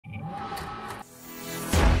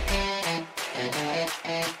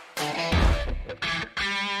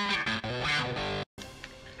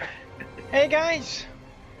Hey guys!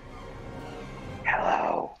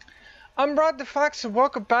 Hello. I'm Rod the Fox and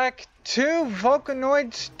welcome back to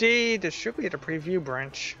Volcanoids D. This should be the preview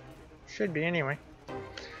branch. Should be anyway.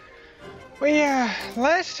 Well, yeah,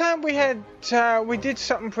 last time we had, we did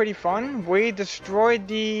something pretty fun. We destroyed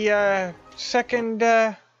the, second,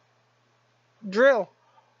 drill.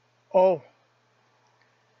 Oh.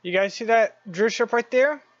 You guys see that drill ship right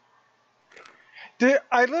there?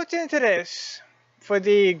 I looked into this for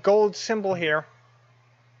the gold symbol here.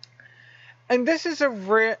 And this is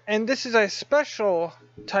a special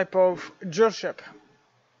type of drill ship.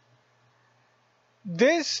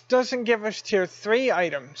 This doesn't give us tier 3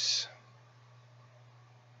 items.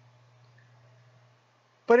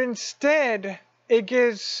 But instead, it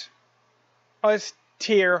gives us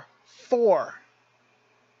tier 4.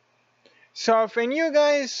 So if any of you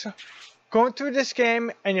guys going through this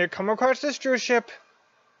game and you come across this drill ship,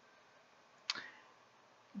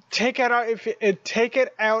 take it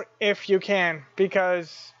out if you can,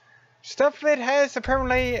 because stuff it has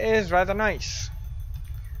apparently is rather nice.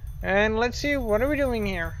 And let's see, what are we doing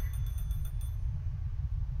here?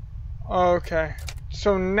 Okay,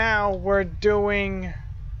 so now we're doing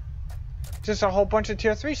just a whole bunch of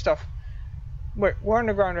tier 3 stuff. Wait, we're on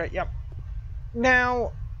the ground, right? Yep.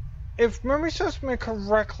 Now, if memory serves me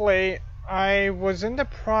correctly, I was in the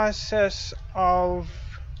process of,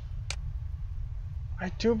 I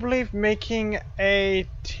do believe, making a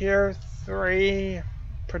tier 3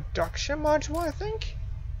 production module, I think?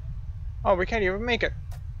 Oh, we can't even make it.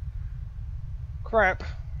 Crap.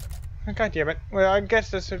 God damn it. Well, I guess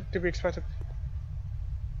that's to be expected.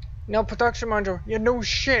 No production module. Yeah, no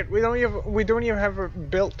shit. We don't even have it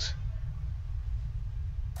built.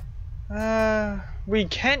 We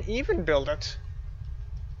can't even build it.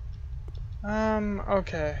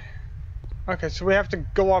 Okay. Okay, so we have to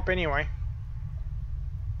go up anyway.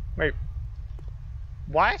 Wait.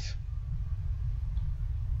 What?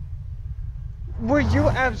 Will you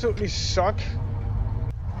absolutely suck?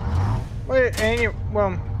 Wait,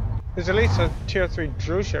 well, there's at least a tier 3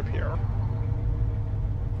 drill ship here.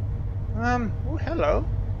 Oh, hello.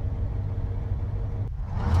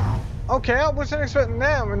 Okay, I wasn't expecting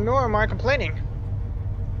that, nor am I complaining.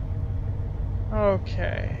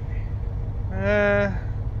 Okay.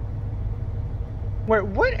 Wait,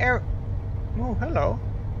 what air? Oh, hello.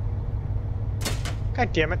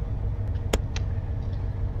 God damn it.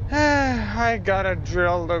 I gotta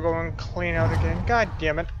drill to go and clean out again. God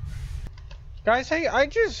damn it. Guys, hey,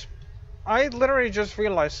 I literally just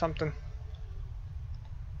realized something.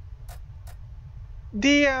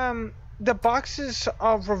 The boxes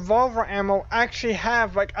of revolver ammo actually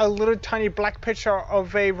have like a little tiny black picture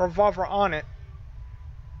of a revolver on it.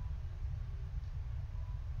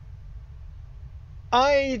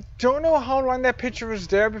 I don't know how long that picture was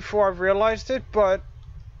there before I realized it, but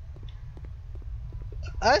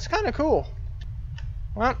that's kind of cool.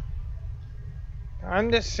 Well,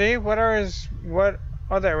 time to see what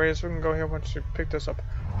other areas we can go here once we pick this up.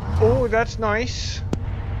 Oh, that's nice.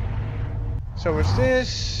 So it's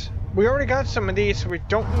this. We already got some of these, so we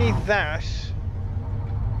don't need that.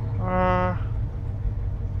 I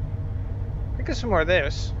think there's some more of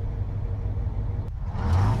this.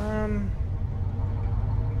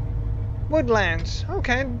 Woodlands.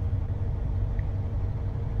 Okay.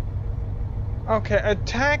 Okay,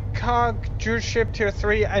 attack cog drill ship tier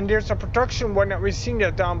 3, and there's a production one that we've seen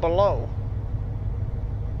there down below.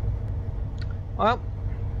 Well,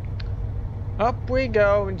 up we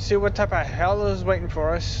go and see what type of hell is waiting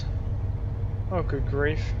for us. Oh, good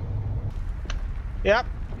grief. Yep.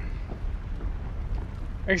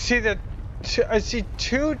 I see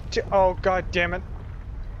two. Oh, god damn it.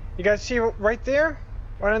 You guys see right there?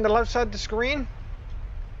 Right on the left side of the screen?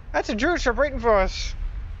 That's a drill ship waiting for us.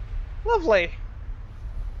 Lovely.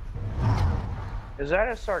 Is that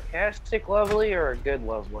a sarcastic lovely or a good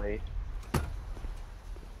lovely?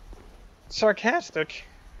 Sarcastic.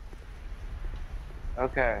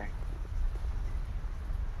 Okay.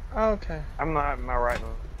 Okay. I'm not in my right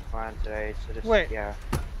mind today, so just, wait. Yeah.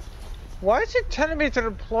 Why is it telling me to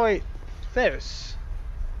deploy this?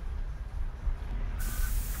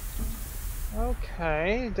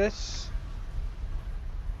 Okay, this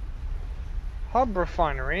hub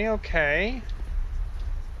refinery, okay.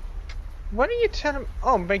 What are you telling me?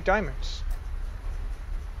 Oh, make diamonds.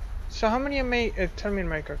 So how many you make? Tell me to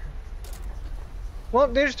make, okay. Well,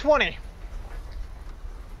 there's 20.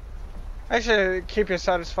 I should keep you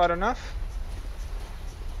satisfied enough.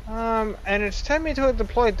 And it's telling me to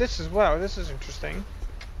deploy this as well. This is interesting.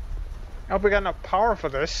 I hope we got enough power for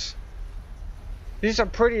this. These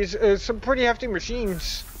are some pretty hefty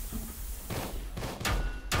machines.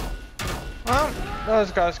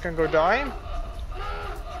 Those guys can go die.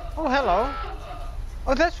 Oh, hello.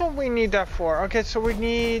 Oh, that's what we need that for. Okay, so we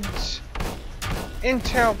need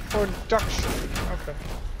intel production. Okay.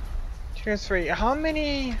 Tier 3. How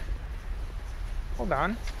many? Hold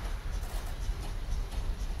on.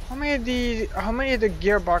 How many of the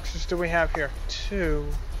gearboxes do we have here? 2.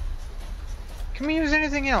 Can we use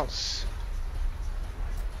anything else?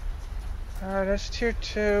 That's tier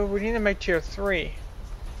 2. We need to make tier 3.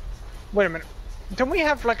 Wait a minute. Don't we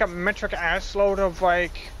have like a metric ass load of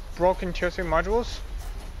like broken tier 3 modules?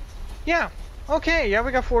 Yeah. Okay, yeah,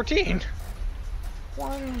 we got 14.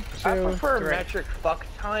 1, 2, I prefer 3. metric fuck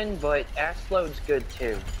ton, but ass load's good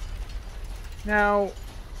too. Now,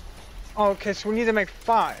 okay, so we need to make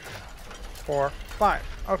 5. 4, 5.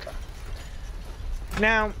 Okay.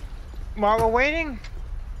 Now, while we're waiting,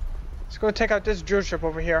 let's go take out this drillship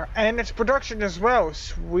over here. And it's production as well.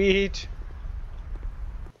 Sweet.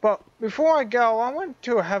 But before I go, I want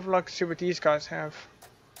to have a look, see what these guys have.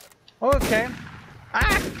 Okay.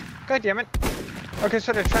 Ah! God damn it. Okay,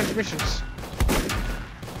 so they're transmissions.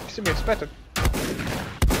 To be expected.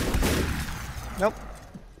 Nope.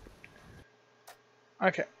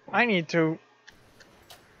 Okay, I need to...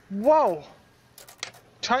 Whoa!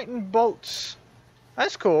 Titan bolts.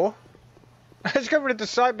 That's cool. I just got rid of the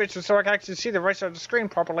side bitches so I can actually see the right side of the screen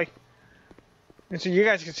properly. And so you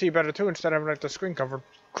guys can see better too instead of like the screen cover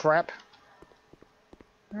crap.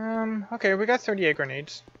 Okay, we got 38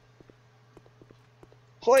 grenades.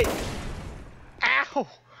 Wait! Ow!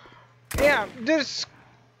 Yeah, this...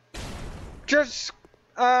 Just,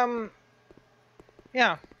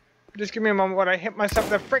 yeah. Just give me a moment while I hit myself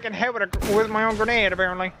in the freaking head with my own grenade,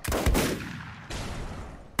 apparently.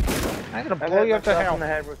 I'm gonna blow you up to hell. In the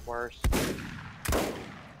head with worse.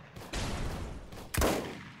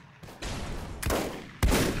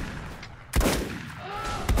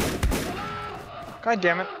 God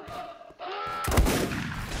damn it.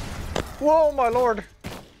 Whoa, my lord.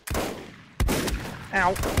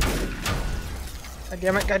 Ow. God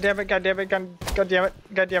damn it, god damn it, god damn it, god damn it,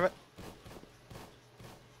 god damn it.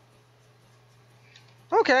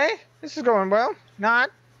 Okay, this is going well. Not.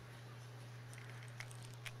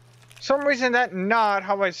 Some reason that not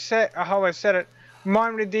how I said it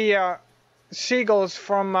reminded the seagulls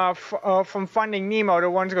from Finding Nemo. The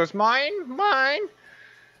ones that goes mine, mine.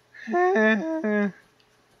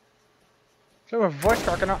 So a voice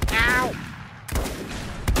cracking up. Ow!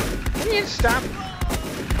 Can you stop?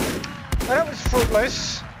 Oh, that was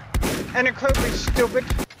fruitless and incredibly stupid.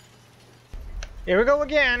 Here we go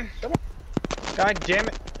again. God damn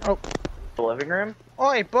it! Oh. The living room?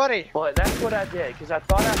 Oi, buddy! Well, that's what I did, because I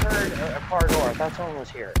thought I heard a car door. I thought someone was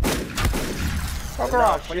here. Fuck her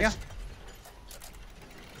off, will ya?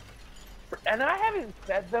 And I haven't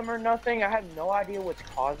fed them or nothing. I have no idea what's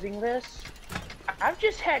causing this. I've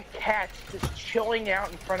just had cats just chilling out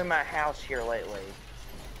in front of my house here lately.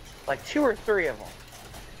 Like 2 or 3 of them.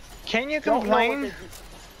 Can you complain?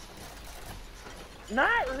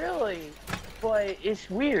 Not really. But it's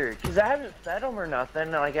weird, because I haven't fed them or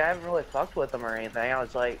nothing. Like, I haven't really fucked with them or anything. I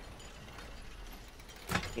was like,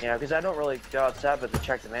 you know, because I don't really go outside but to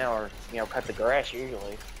check the mail or, you know, cut the grass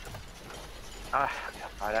usually. Ah,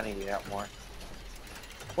 God, I need to get out more.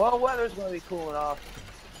 Well, weather's going to be cooling off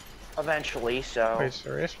eventually, so... Wait,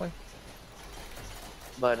 seriously?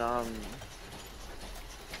 But,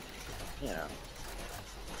 you know.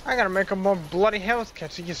 I gotta make a more bloody health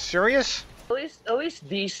kits. Are you serious? At least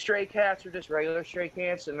these stray cats are just regular stray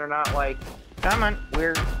cats, and they're not like Come on.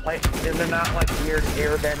 weird, like, and they're not like weird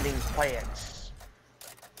airbending plants,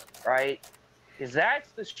 right? Because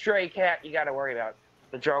that's the stray cat you got to worry about.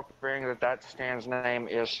 The joke being that stand's name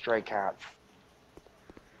is Stray Cat.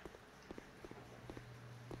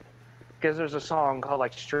 Because there's a song called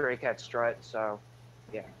like Stray Cat Strut, so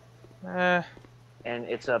yeah. And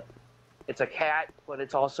it's a cat, but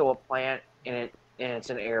it's also a plant, and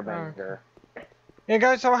it's an airbender. Yeah,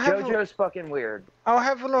 guys, JoJo's fucking weird. I'll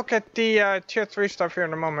have a look at the tier 3 stuff here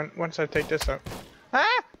in a moment once I take this out.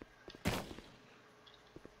 Ah!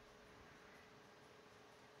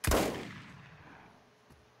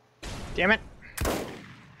 Damn it.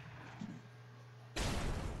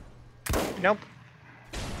 Nope.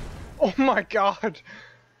 Oh my god.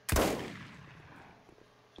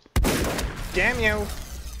 Damn you.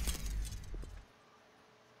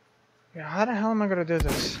 Yeah, how the hell am I gonna do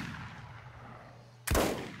this?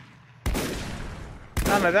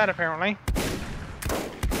 None of that, apparently.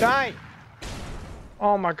 Die!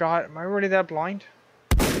 Oh my god, am I really that blind?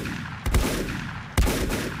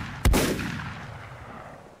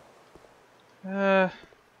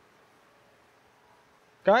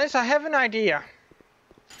 Guys, I have an idea.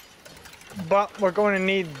 But we're going to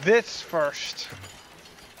need this first.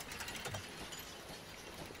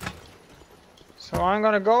 So I'm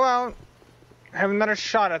going to go out, have another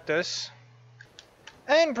shot at this,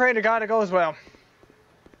 and pray to God it goes well.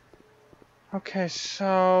 Okay,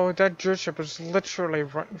 so that drillship is literally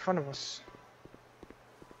right in front of us.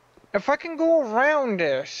 If I can go around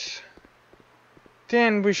it,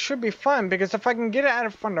 then we should be fine, because if I can get it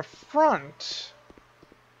out from the front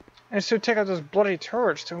and still take out those bloody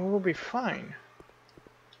turrets, then we'll be fine.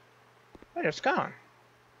 Wait, it's gone.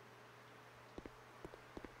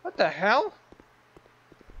 What the hell?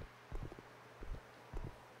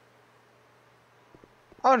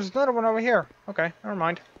 Oh, there's another one over here. Okay, never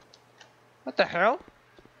mind. What the hell?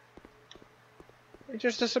 It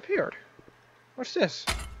just disappeared. What's this?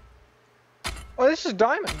 Oh, this is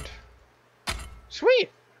diamond. Sweet.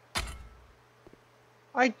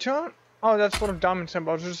 I don't... Oh, that's one of diamond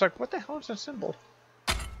symbols. It's just like, what the hell is that symbol?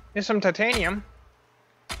 There's some titanium,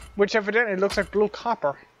 which evidently looks like blue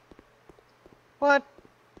copper. But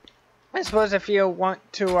I suppose if you want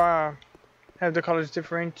to have the colors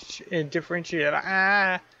differentiate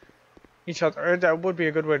each other, that would be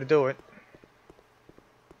a good way to do it.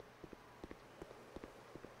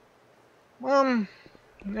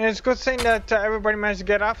 It's a good thing that everybody managed to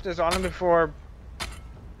get off this island before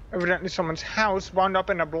evidently someone's house wound up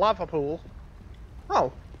in a lava pool.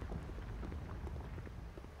 Oh.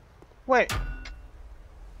 Wait.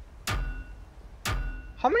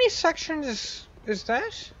 How many sections is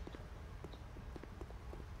that?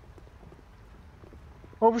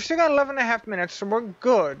 Well, we still got 11.5 minutes, so we're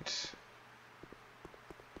good.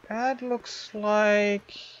 That looks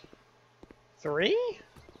like 3?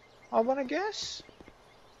 I wanna guess.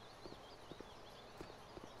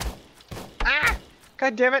 Ah!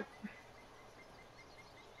 God damn it!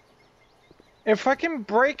 If I can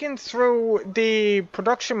break in through the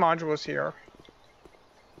production modules here,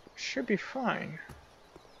 should be fine.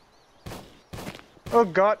 Oh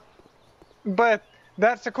god. But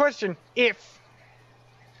that's the question. If.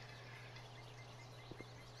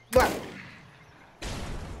 But.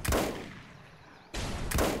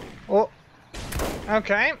 Oh.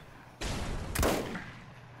 Okay.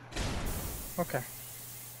 Okay.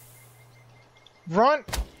 Run!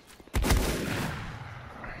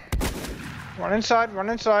 Run inside, run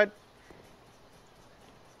inside.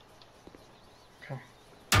 Okay.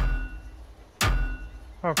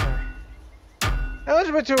 Okay. That was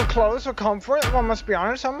a bit too close for comfort. Well, I must be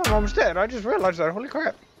honest, I'm almost dead. I just realized that. Holy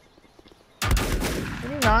crap.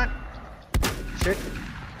 Maybe not. Shit.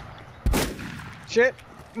 Shit.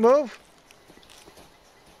 Move.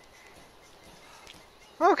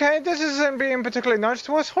 Okay, this isn't being particularly nice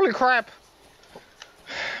to us. Holy crap.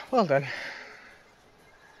 Well then.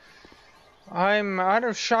 I'm out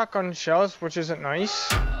of shotgun shells, which isn't nice.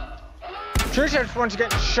 Drillship's once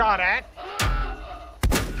getting shot at.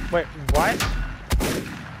 Wait, what?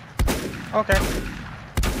 Okay.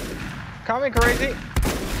 Call me crazy.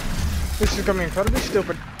 This is gonna be incredibly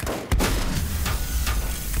stupid.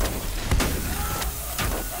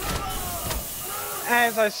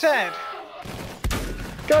 As I said,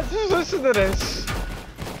 guys, just listen to this.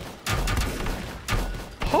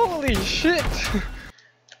 Holy shit!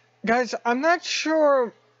 Guys, I'm not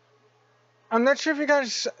sure if you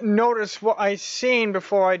guys noticed what I seen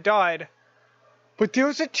before I died, but there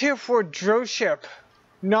was a tier 4 drillship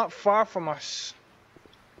not far from us.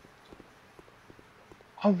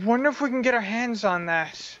 I wonder if we can get our hands on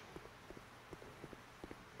that.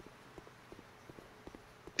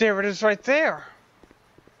 There it is right there.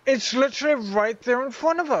 It's literally right there in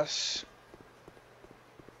front of us.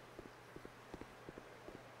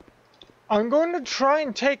 I'm going to try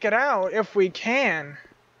and take it out if we can.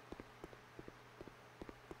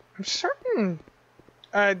 I'm certain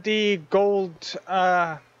the gold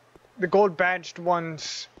badged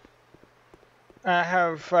ones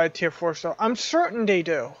have tier 4 stuff. I'm certain they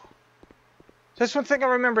do. That's one thing I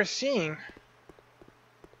remember seeing.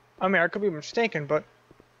 I mean, I could be mistaken, but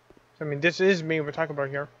I mean, this is me we're talking about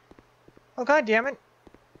here. Oh god damn it!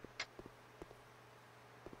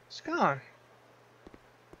 It's gone.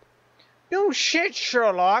 No shit,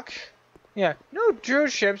 Sherlock. Yeah, no drill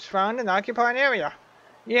ships found in the occupied area.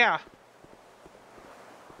 Yeah.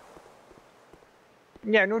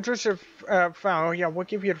 Yeah, no drill ship found. Oh yeah, we'll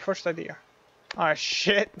give you the first idea. Ah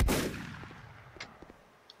shit.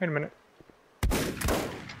 Wait a minute.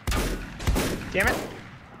 Damn it.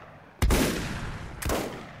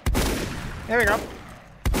 There we go.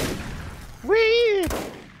 Whee!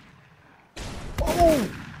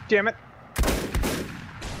 Oh, damn it.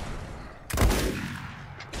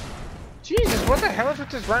 Jesus, what the hell is with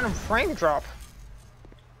this random frame drop?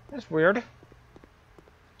 That's weird.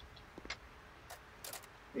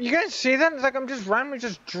 You guys see that? It's like I'm just randomly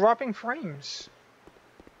just dropping frames.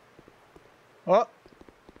 Oh.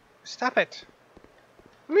 Stop it.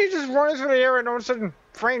 Me just running through the air and all of a sudden,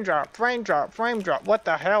 frame drop, frame drop, frame drop. What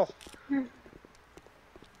the hell?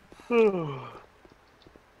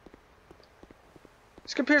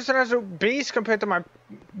 This computer's an absolute beast compared to my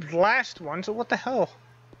last one, so what the hell?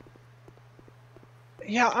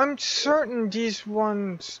 Yeah, I'm certain these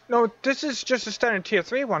ones... No, this is just a standard tier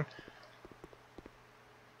 3 one.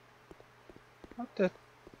 What the...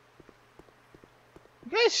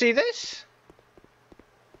 You guys see this?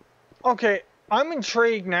 Okay, I'm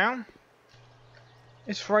intrigued now.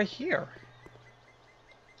 It's right here.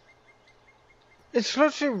 It's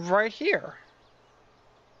literally right here.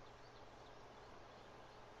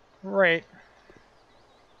 Right.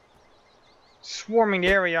 Swarming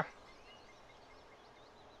area.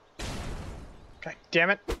 God damn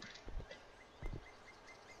it.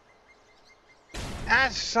 Ah,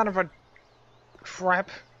 son of a crap.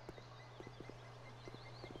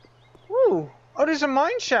 Ooh. Oh, there's a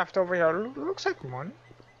mine shaft over here. Looks like one.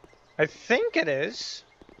 I think it is.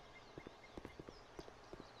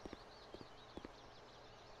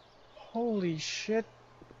 Holy shit.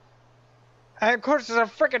 And of course, there's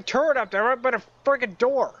a freaking turret up there right by the freaking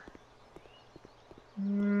door.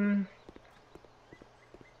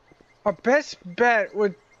 Our best bet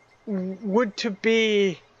would to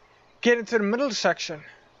be get into the middle section.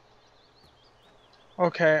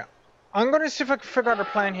 Okay, I'm gonna see if I can figure out a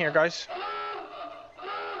plan here, guys.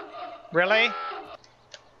 Really?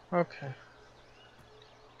 Okay.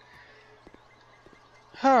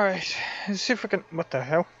 Alright, let's see if we can... What the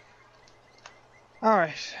hell?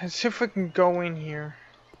 Alright, let's see if we can go in here.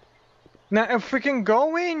 Now, if we can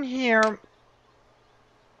go in here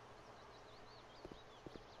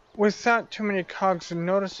without too many cogs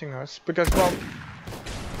noticing us, because, well,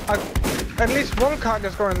 at least one cog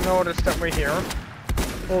is going to notice that we're here.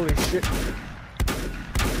 Holy shit.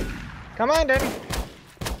 Come on, then.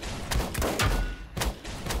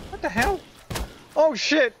 What the hell? Oh,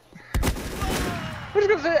 shit. I was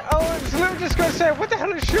gonna say, I was literally just gonna say, what the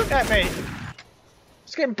hell is shooting at me?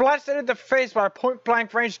 Just getting blasted in the face by a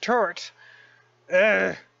point-blank range turret.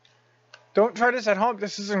 Don't try this at home.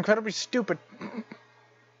 This is incredibly stupid.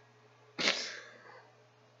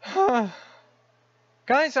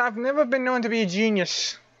 Guys, I've never been known to be a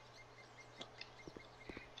genius.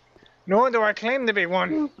 Nor do I claim to be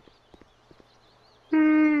one.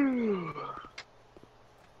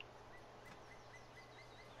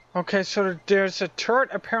 Okay, so there's a turret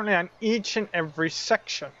apparently on each and every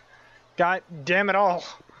section. God damn it all.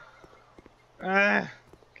 Okay,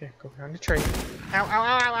 go down the tree. Ow, ow,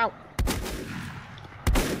 ow, ow, ow.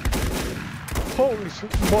 Holy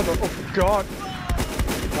mother of God.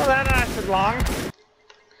 Well, that lasted long.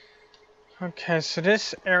 Okay, so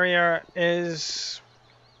this area is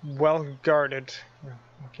well guarded.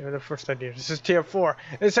 I'll give it the first idea. This is tier 4.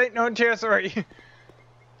 This ain't no tier 3.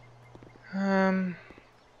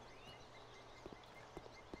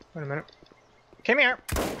 Wait a minute. Come here.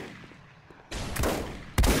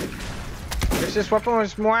 Wish this weapon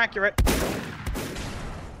was more accurate.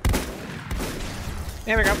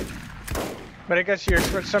 There we go. But I guess you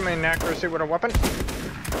expect some inaccuracy with a weapon.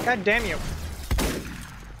 God damn you.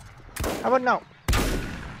 How about no?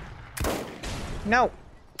 No.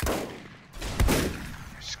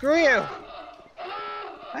 Screw you.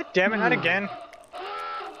 God damn it, not again.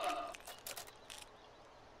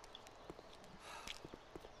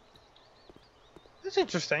 That's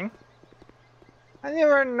interesting. I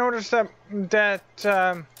never noticed that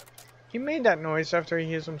he made that noise after he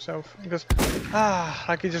heals himself. He goes, ah,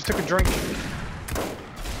 like he just took a drink.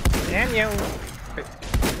 Damn you.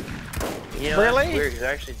 You know, really? That's weird, 'cause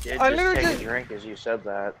I actually did just take a drink as you said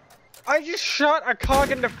that. I just shot a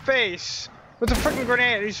cog in the face with a freaking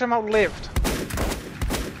grenade and he somehow lived.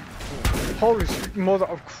 Holy mother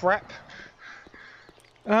of crap.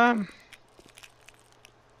 God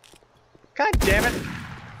damn it.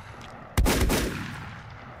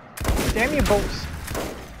 Damn you both.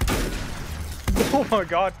 Oh my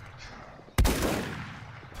God.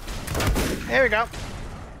 There we go.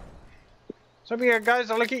 Some of you guys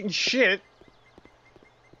are like eating shit.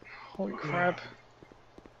 Holy crap.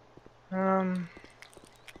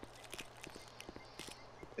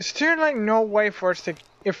 Is there like no way for us to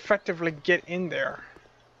effectively get in there?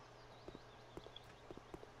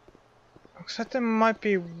 Except there might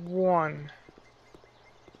be one.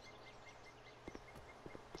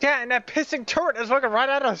 Yeah, and that pissing turret is looking right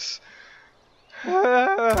at us.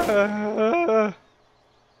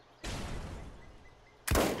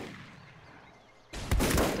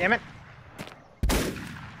 Damn it.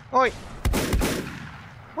 Oi.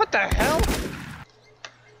 What the hell?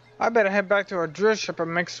 I better head back to our drill ship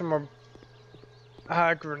and make some more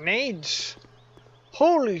grenades.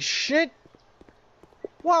 Holy shit.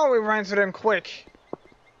 Wow, we ran through them quick.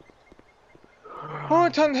 Oh,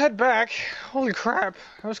 time to head back. Holy crap.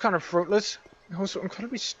 That was kind of fruitless. It was so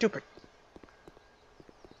incredibly stupid.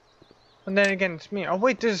 And then again, it's me. Oh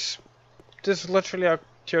wait, there's literally a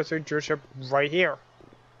tier 3 drill ship right here.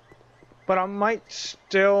 But I might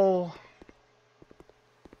still...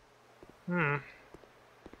 I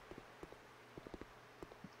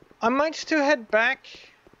might still head back,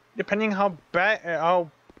 depending how bad,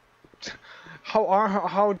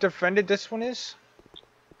 how defended this one is.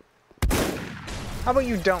 How about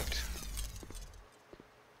you don't?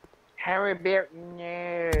 Harry Bear,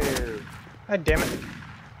 no. God damn it.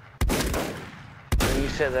 You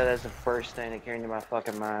said that as the first thing that came into my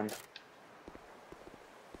fucking mind.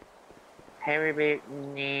 Harry Bear,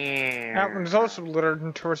 no. That one's also littered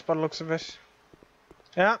in turrets by the looks of it.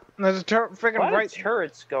 Yeah, there's a turret freaking right. right.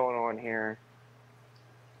 Turrets going on here?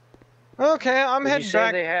 Okay, I'm heading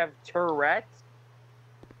back. They have turrets?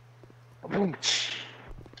 Boom.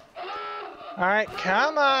 Alright,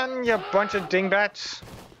 come on, you bunch of dingbats.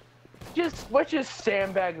 Let's just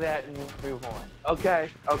sandbag that and move on. Okay,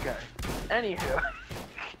 okay. Anywho.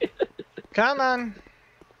 Come on.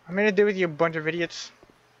 I'm gonna do with you, bunch of idiots.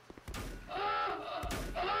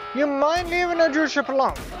 You mind leaving the drill ship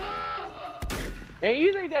alone? And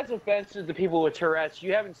you think that's offensive to people with Tourette's?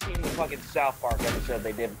 You haven't seen the fucking South Park episode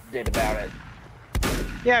they did about it.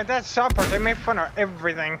 Yeah, that's South Park. They make fun of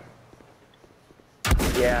everything.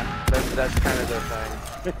 Yeah, that's kind of their thing.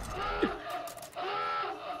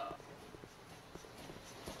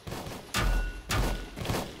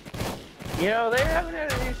 You know, they haven't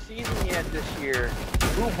had a new season yet this year.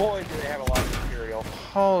 Ooh boy, do they have a lot of material.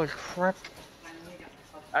 Holy crap.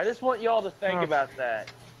 I just want y'all to think about that.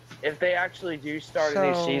 If they actually do start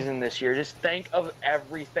a new season this year, just think of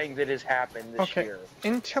everything that has happened this year.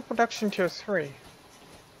 Intel Production Tier 3.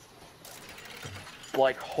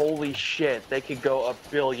 Like, holy shit, they could go a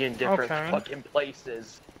billion different fucking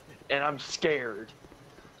places. And I'm scared.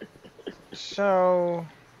 So...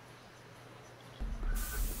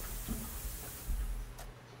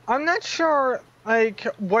 I'm not sure, like,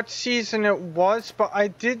 what season it was, but I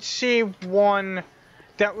did see one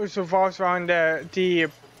that was revolved around the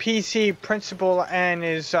PC principal and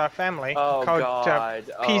his family. Oh called,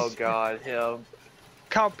 god, oh god, him.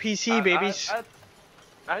 Called PC Babies.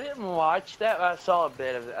 I didn't watch that, but I saw a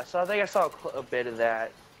bit of it. I think I saw a bit of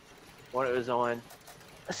that when it was on.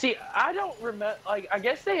 See, I don't remember, like, I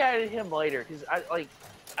guess they added him later, because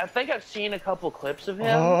I think I've seen a couple clips of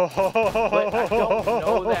him, but I don't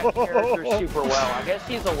know that character super well. I guess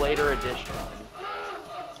he's a later addition.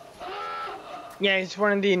 Yeah, he's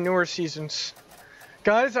one of the newer seasons.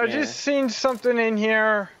 Guys, I just seen something in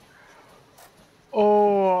here.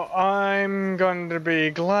 Oh, I'm going to be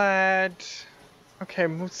glad. Okay,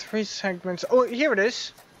 move 3 segments. Oh, here it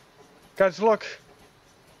is. Guys, look.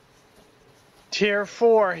 Tier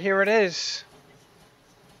 4, here it is.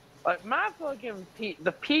 Like, my fucking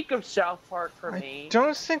the peak of South Park for me. I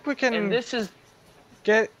don't think we can and this is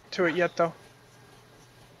get to it yet, though.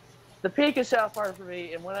 The peak of South Park for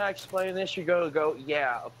me, and when I explain this, you go,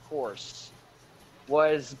 yeah, of course.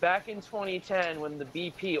 Was back in 2010 when the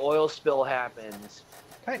BP oil spill happened.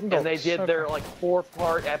 And they did their, like,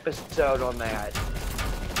 4-part episode on that.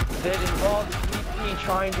 That involved BP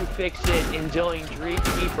trying to fix it and dealing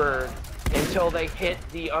deeper until they hit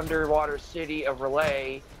the underwater city of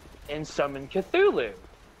Relay and summoned Cthulhu.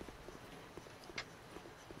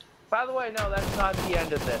 By the way, no, that's not the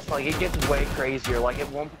end of this. Like, it gets way crazier. Like, it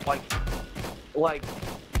won't, like,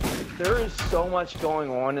 there is so much going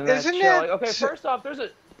on in that show. Like, okay, first off, there's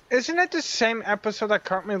a... Isn't it the same episode that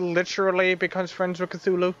Cartman literally becomes friends with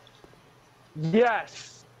Cthulhu?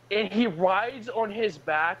 Yes. And he rides on his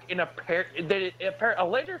back in I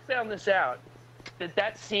later found this out.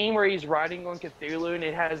 That scene where he's riding on Cthulhu and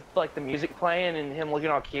it has, like, the music playing and him looking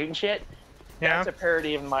all cute and shit. That's a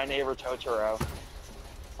parody of My Neighbor Totoro.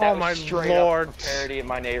 That was straight up a parody of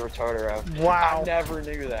My Neighbor Totoro. Wow. I never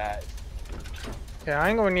knew that. Yeah,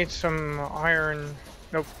 I'm gonna need some iron.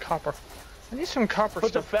 Nope, copper. I need some copper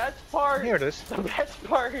stuff. But the best part... Here it is. The best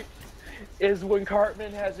part is when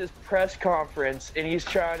Cartman has his press conference and he's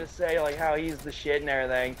trying to say, like, how he's the shit and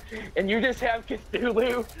everything. And you just have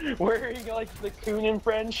Cthulhu wearing, like, the Coon and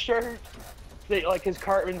Friends shirt. Like, his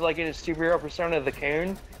Cartman's, like, in his superhero persona, the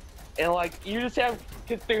Coon. And like, you just have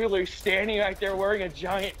Cthulhu standing right there wearing a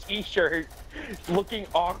giant t-shirt, looking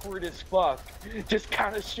awkward as fuck, just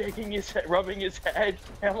kind of shaking his head, rubbing his head,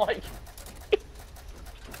 and like,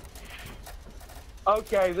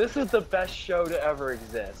 okay, this is the best show to ever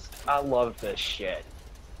exist. I love this shit.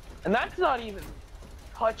 And that's not even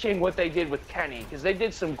touching what they did with Kenny, because they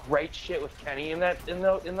did some great shit with Kenny in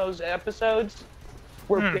those episodes.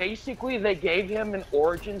 Where basically they gave him an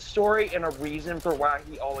origin story and a reason for why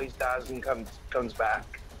he always dies and comes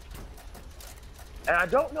back. And I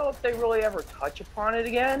don't know if they really ever touch upon it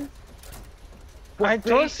again. But I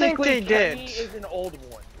don't think they Kenny did. is an old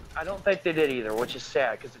one. I don't think they did either, which is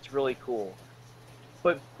sad because it's really cool.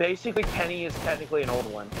 But basically, Kenny is technically an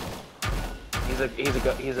old one. He's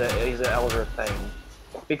an elder thing,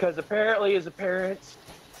 because apparently his parents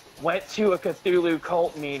went to a Cthulhu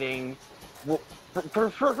cult meeting. For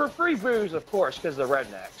free booze, of course, because they're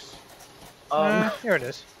rednecks. Here it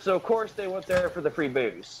is. So, of course, they went there for the free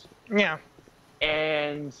booze. Yeah.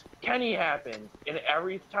 And Kenny happened, and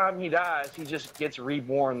every time he dies, he just gets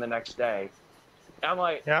reborn the next day. And I'm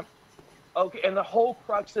like, yep. Okay, and the whole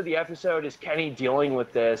crux of the episode is Kenny dealing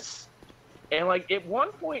with this. And, like, at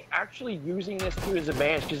one point, actually using this to his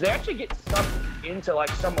advantage, because they actually get sucked into, like,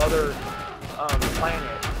 some other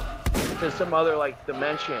planet, to some other, like,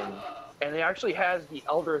 dimension. And he actually has the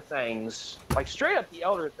Elder Things, like straight up the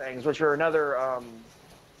Elder Things, which are another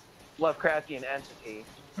Lovecraftian entity.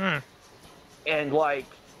 And like,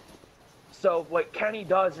 so what Kenny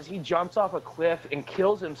does is he jumps off a cliff and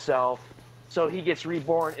kills himself so he gets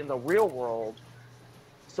reborn in the real world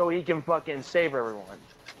so he can fucking save everyone.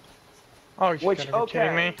 Oh, you're gonna be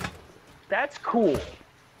kidding me? That's cool.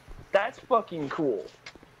 That's fucking cool.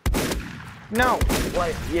 No.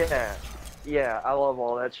 Like, yeah. Yeah, I love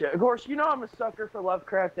all that shit. Of course, you know I'm a sucker for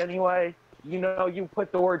Lovecraft anyway. You know, you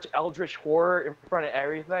put the words eldritch horror in front of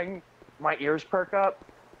everything, my ears perk up.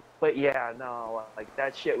 But yeah, no, like,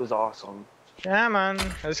 that shit was awesome. Yeah, man.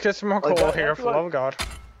 Let's get some more coal here, for the love of God.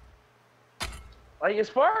 Like, as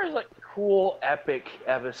far as, like, cool, epic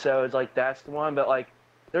episodes, like, that's the one. But, like,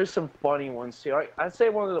 there's some funny ones, too. Like, I'd say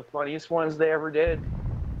one of the funniest ones they ever did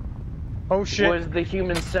was the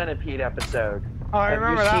Human Centipede episode. Oh, I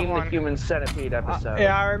remember that one. Have you seen the Human Centipede episode?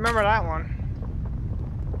 Yeah, I remember that one.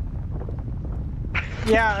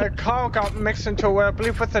 Yeah, a car got mixed into, I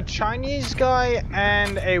believe, with a Chinese guy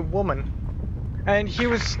and a woman, and he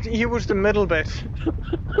was the middle bit.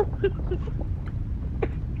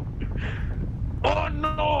 Oh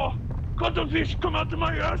no! Cuttlefish come out of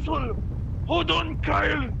my asshole! Hold on,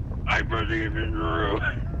 Kyle! I believe in you!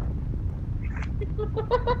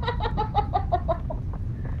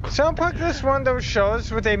 South Park is one of those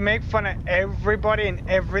shows where they make fun of everybody and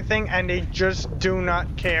everything, and they just do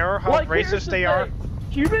not care how racist they are.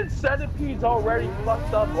 Human Centipede's already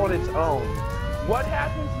fucked up on its own. What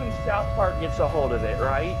happens when South Park gets a hold of it,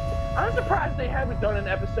 right? I'm surprised they haven't done an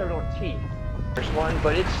episode on teeth. There's one,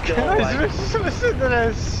 but it's still like... Listen to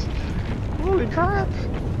this! Holy crap!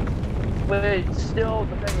 But it's still,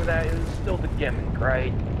 the thing with that, it was still the gimmick,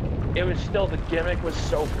 right? It was still, the gimmick was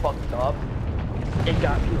so fucked up, it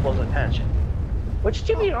got people's attention. Which,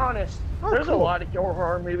 to be honest, there's a lot of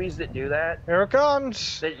horror movies that do that. Here it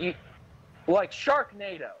comes! That you, like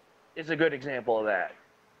Sharknado is a good example of that.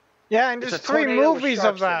 Yeah, and there's 3 movies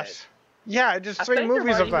of that. Yeah, just 3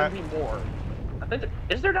 movies of that. I think there might even be more. I think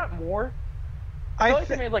is there not more? I feel like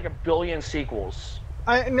they made like 1 billion sequels.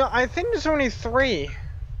 No, I think there's only 3.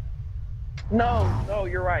 No,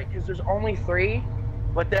 you're right, because there's only 3,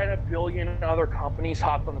 but then 1 billion other companies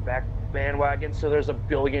hopped on the back bandwagon, so there's 1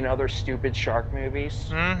 billion other stupid shark movies.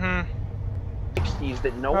 60s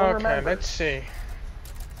that no one remembers. Okay, let's see.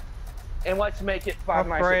 And let's make it Five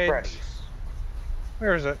Nights at Freddy's.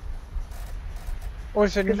 Where is it? What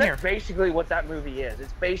is it in here? That's basically what that movie is.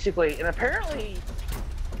 It's basically, and apparently,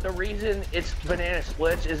 the reason it's Banana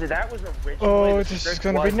Splits is that was originally. Oh, this is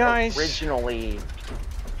gonna be nice.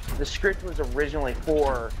 The script was originally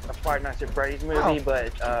for a Five Nights at Freddy's movie,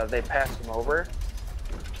 but they passed them over.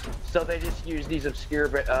 So they just used these obscure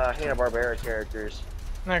Hanna-Barbera characters.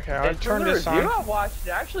 Okay, I'll turn this on. The review I watched,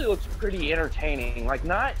 it actually looks pretty entertaining. Like,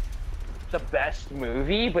 not the best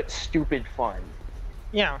movie, but stupid fun.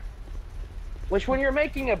 Yeah. Which, when you're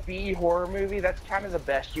making a B horror movie, that's kind of the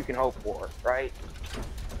best you can hope for, right?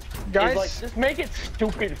 Guys, like, just make it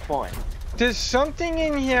stupid fun. There's something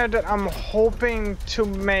in here that I'm hoping to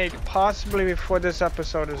make possibly before this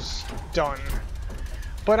episode is done.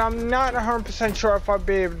 But I'm not 100% sure if I'll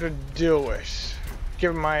be able to do it,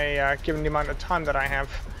 given my given the amount of time that I have.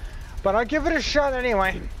 But I'll give it a shot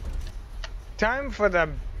anyway. Time for the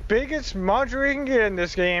biggest module you can get in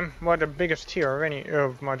this game. Well, the biggest tier of any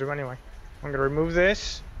module anyway. I'm gonna remove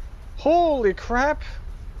this. Holy crap!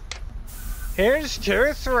 Here's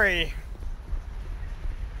tier 3.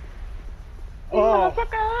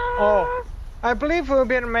 Oh, I believe we'll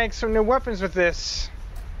be able to make some new weapons with this.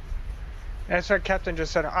 That's what Captain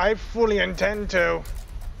just said. I fully intend to.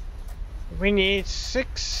 We need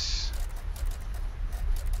 6.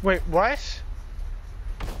 Wait, what?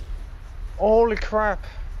 Holy crap.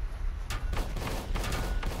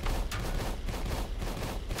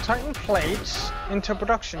 Titan plates into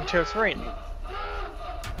production tier 3.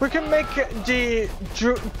 We can make the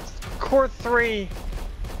core 3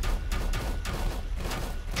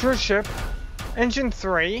 drillship engine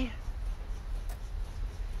 3.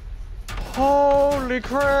 Holy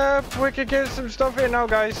crap, we could get some stuff in now,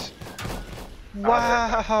 guys.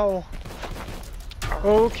 Wow.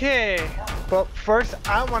 Okay, but first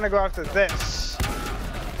I want to go after this.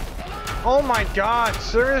 Oh my god,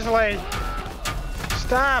 seriously.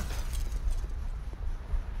 Stop.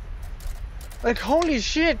 Like, holy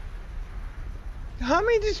shit. How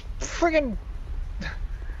many of these friggin'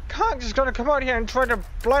 cogs is gonna come out here and try to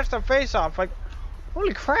blast their face off? Like,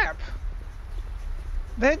 holy crap.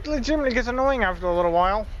 That legitimately gets annoying after a little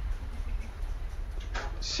while.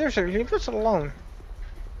 Seriously, leave us alone.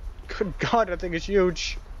 Good god, that thing is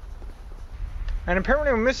huge. And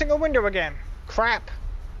apparently we're missing a window again. Crap.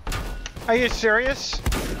 Are you serious?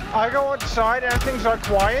 I go outside and things are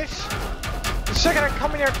quiet. The second I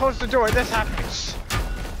come in here and close the door, this happens.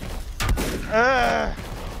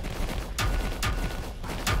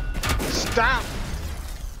 Stop.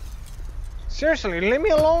 Seriously, leave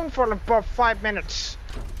me alone for about 5 minutes.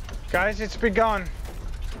 Guys, it's begun.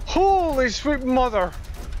 Holy sweet mother.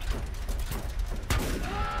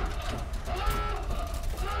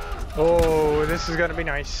 Oh, this is gonna be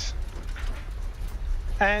nice.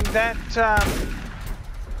 And that,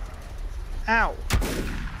 ow.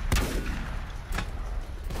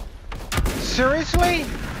 Seriously?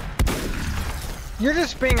 You're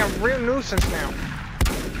just being a real nuisance now.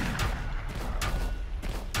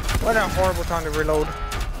 What a horrible time to reload.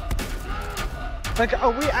 Like,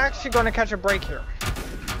 are we actually gonna catch a break here?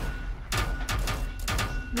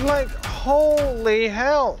 Like, holy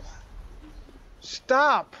hell.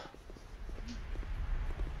 Stop.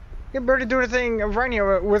 You better do the thing right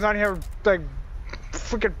here without here, like,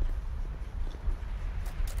 freaking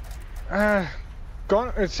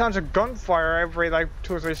gun. It sounds like gunfire every like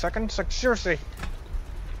 2 or 3 seconds. Like, seriously,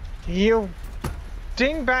 you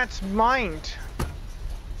dingbats mind.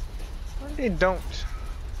 Well, they don't.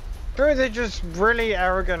 Or they're just really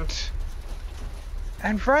arrogant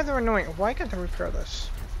and rather annoying. Why can't I repair this?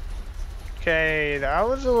 Okay, that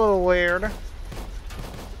was a little weird.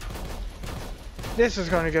 This is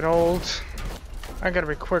gonna get old. I gotta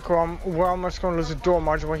be quick or we're almost gonna lose a door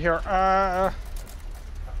module here.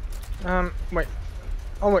 Wait.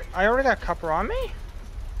 Oh wait, I already got copper on me?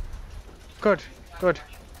 Good, good.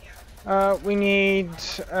 We need,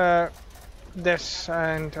 this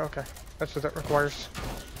and, okay. That's what that requires.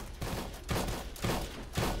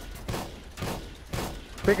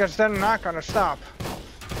 Because they're not gonna stop.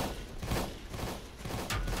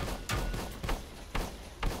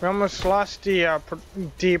 We almost lost the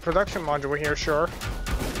production module here, sure.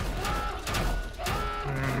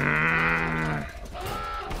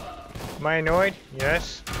 Am I annoyed?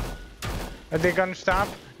 Yes. Are they gonna stop?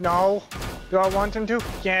 No. Do I want them to?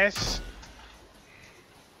 Yes.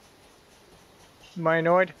 Am I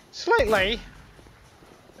annoyed? Slightly.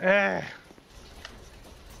 That's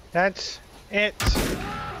it.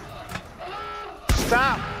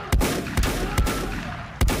 Stop.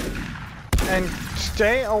 And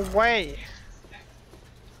stay away.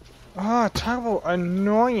 Oh, talk about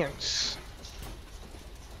annoyance.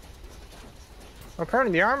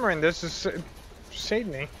 Apparently the armor in this is saved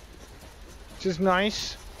me, which is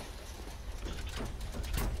nice.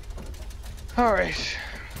 Alright,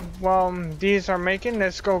 well, these are making,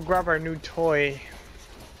 let's go grab our new toy.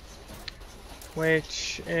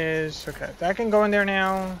 Which is, okay, that can go in there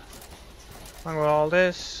now. Along with all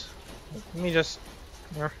this. Let me just,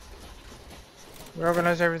 here.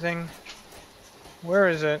 Reorganize everything. Where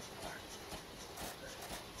is it?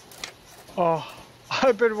 Oh,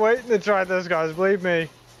 I've been waiting to try this, guys, believe me.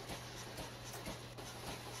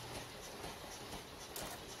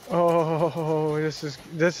 Oh,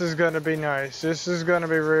 this is gonna be nice. This is gonna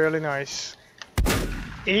be really nice.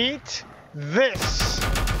 Eat this.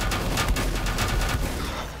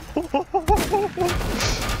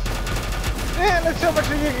 Man, there's so much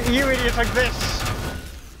of you idiots like this.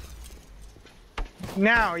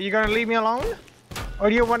 Now, you gonna leave me alone? Or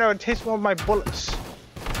do you want to taste more of my bullets?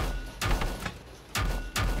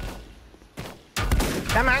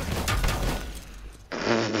 Come on.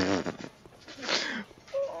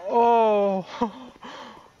 Oh.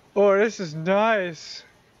 Oh, this is nice.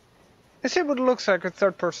 Let's see what it looks like with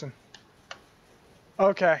third person.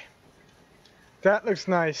 Okay. That looks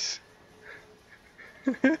nice.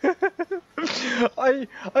 I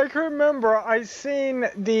can remember I seen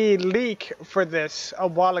the leak for this a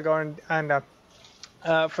while ago and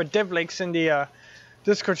for Dev Leaks in the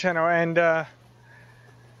Discord channel, and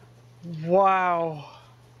wow.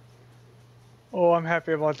 Oh, I'm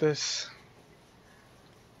happy about this.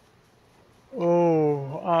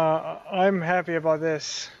 Oh, I'm happy about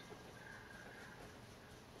this.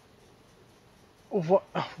 What?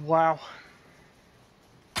 Wow.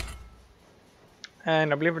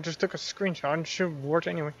 And I believe I just took a screenshot. It should work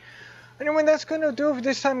anyway. Anyway, that's gonna do it for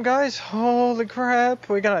this time, guys. Holy crap,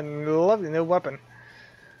 we got a lovely new weapon.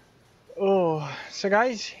 Oh, so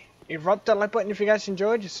guys, drop that like button if you guys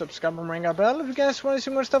enjoyed. Just subscribe and ring that bell if you guys want to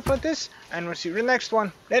see more stuff like this. And we'll see you in the next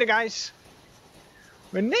one. Later, guys.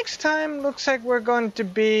 But next time, looks like we're going to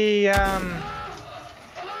be,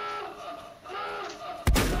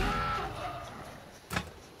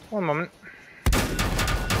 one moment.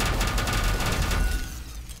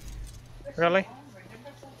 Really?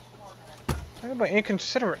 Talk about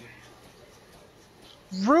inconsiderate.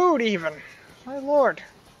 Rude, even. My lord.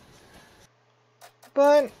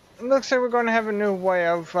 But it looks like we're going to have a new way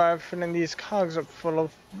of filling these cogs up full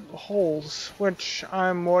of holes, which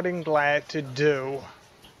I'm more than glad to do.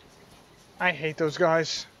 I hate those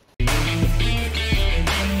guys.